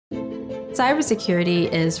Cybersecurity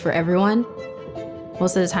is for everyone.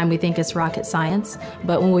 Most of the time we think it's rocket science,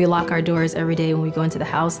 but when we lock our doors every day when we go into the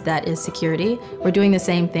house, that is security. We're doing the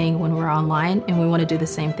same thing when we're online, and we want to do the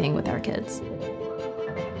same thing with our kids.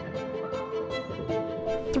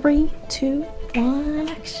 3, 2, 1,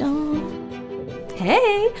 action.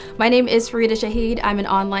 Hey, my name is Fareedah Shaheed. I'm an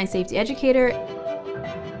online safety educator.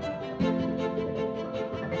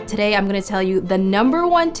 Today, I'm going to tell you the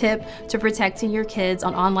 #1 tip to protecting your kids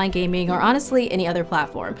on online gaming or honestly any other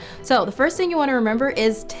platform. So the first thing you want to remember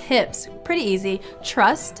is tips. Pretty easy.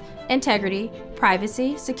 Trust, integrity,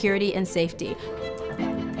 privacy, security, and safety.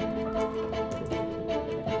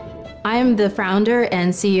 I am the founder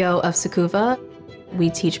and CEO of Sekuva. We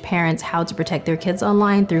teach parents how to protect their kids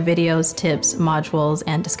online through videos, tips, modules,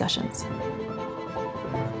 and discussions.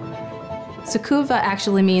 Sekuva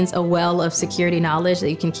actually means a well of security knowledge that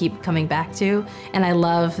you can keep coming back to. And I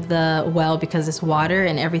love the well because it's water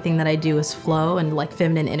and everything that I do is flow and like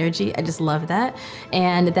feminine energy. I just love that.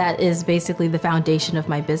 And that is basically the foundation of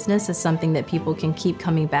my business. It's something that people can keep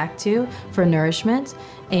coming back to for nourishment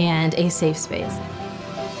and a safe space.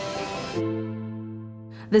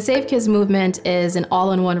 The Safe Kids movement is an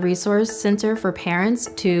all-in-one resource center for parents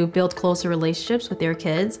to build closer relationships with their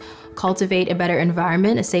kids, cultivate a better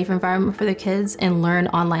environment, a safe environment for their kids, and learn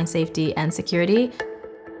online safety and security.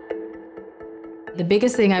 The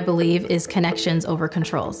biggest thing I believe is connections over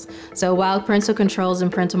controls. So while parental controls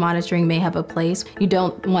and parental monitoring may have a place, you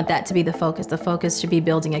don't want that to be the focus. The focus should be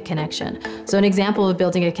building a connection. So an example of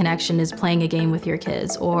building a connection is playing a game with your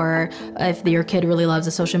kids, or if your kid really loves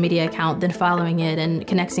a social media account, then following it and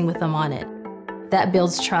connecting with them on it. That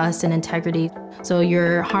builds trust and integrity. So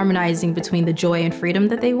you're harmonizing between the joy and freedom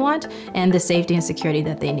that they want and the safety and security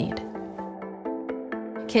that they need.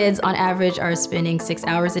 Kids on average are spending 6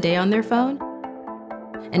 hours a day on their phone.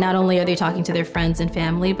 And not only are they talking to their friends and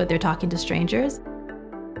family, but they're talking to strangers.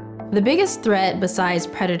 The biggest threat besides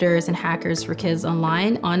predators and hackers for kids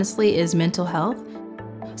online, honestly, is mental health.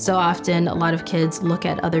 So often, a lot of kids look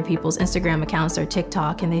at other people's Instagram accounts or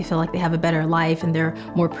TikTok and they feel like they have a better life and they're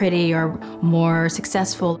more pretty or more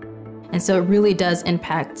successful. And so it really does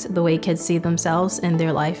impact the way kids see themselves in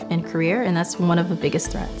their life and career, and that's one of the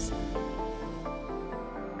biggest threats.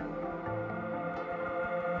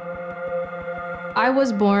 I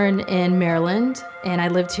was born in Maryland, and I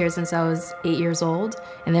lived here since I was 8 years old.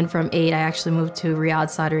 And then from 8, I actually moved to Riyadh,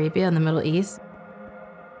 Saudi Arabia in the Middle East.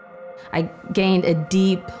 I gained a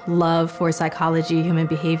deep love for psychology, human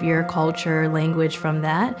behavior, culture, language from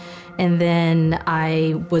that. And then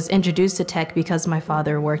I was introduced to tech because my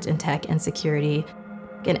father worked in tech and security.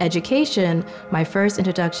 In education, my first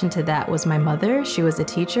introduction to that was my mother. She was a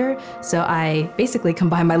teacher. So I basically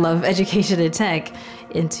combined my love of education and tech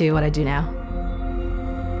into what I do now.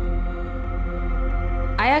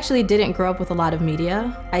 I actually didn't grow up with a lot of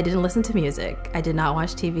media. I didn't listen to music. I did not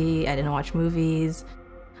watch TV. I didn't watch movies.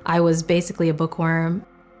 I was basically a bookworm.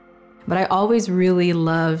 But I always really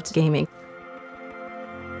loved gaming.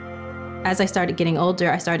 As I started getting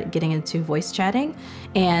older, I started getting into voice chatting.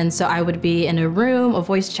 And so I would be in a room, a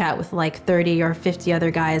voice chat with like 30 or 50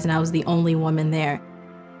 other guys, and I was the only woman there.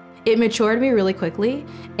 It matured me really quickly,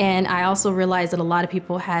 and I also realized that a lot of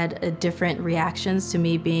people had different reactions to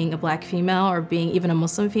me being a Black female or being even a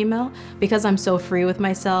Muslim female. Because I'm so free with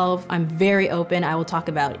myself, I'm very open, I will talk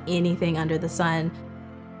about anything under the sun.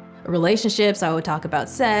 Relationships, I would talk about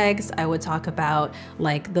sex, I would talk about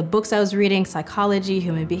like the books I was reading, psychology,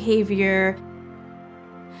 human behavior.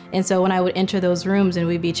 And so when I would enter those rooms and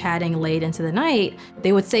we'd be chatting late into the night,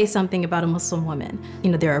 they would say something about a Muslim woman.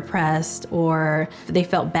 You know, they're oppressed or they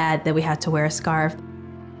felt bad that we had to wear a scarf.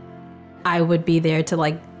 I would be there to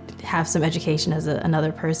like have some education as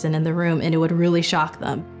another person in the room, and it would really shock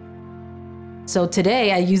them. So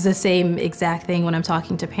today I use the same exact thing when I'm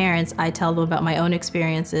talking to parents. I tell them about my own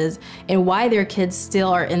experiences and why their kids still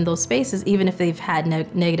are in those spaces even if they've had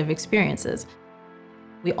negative experiences.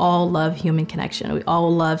 We all love human connection. We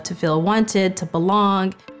all love to feel wanted, to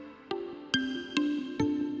belong.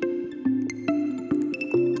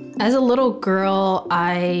 As a little girl,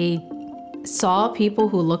 I saw people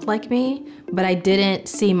who looked like me, but I didn't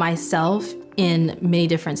see myself in many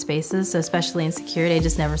different spaces, so especially in security. I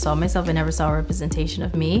just never saw myself. I never saw a representation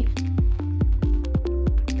of me.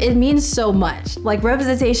 It means so much. Like,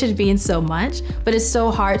 representation means so much, but it's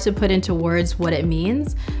so hard to put into words what it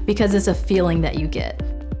means because it's a feeling that you get.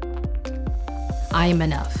 I am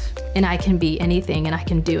enough, and I can be anything, and I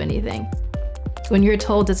can do anything. When you're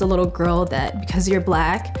told as a little girl that because you're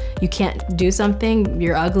Black, you can't do something,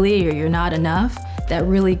 you're ugly, or you're not enough, that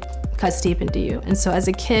really cuts deep into you. And so as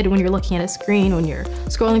a kid, when you're looking at a screen, when you're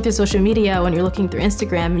scrolling through social media, when you're looking through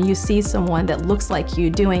Instagram, and you see someone that looks like you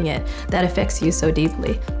doing it, that affects you so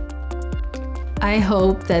deeply. I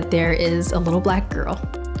hope that there is a little Black girl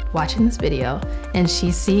watching this video and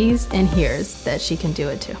she sees and hears that she can do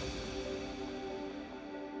it too.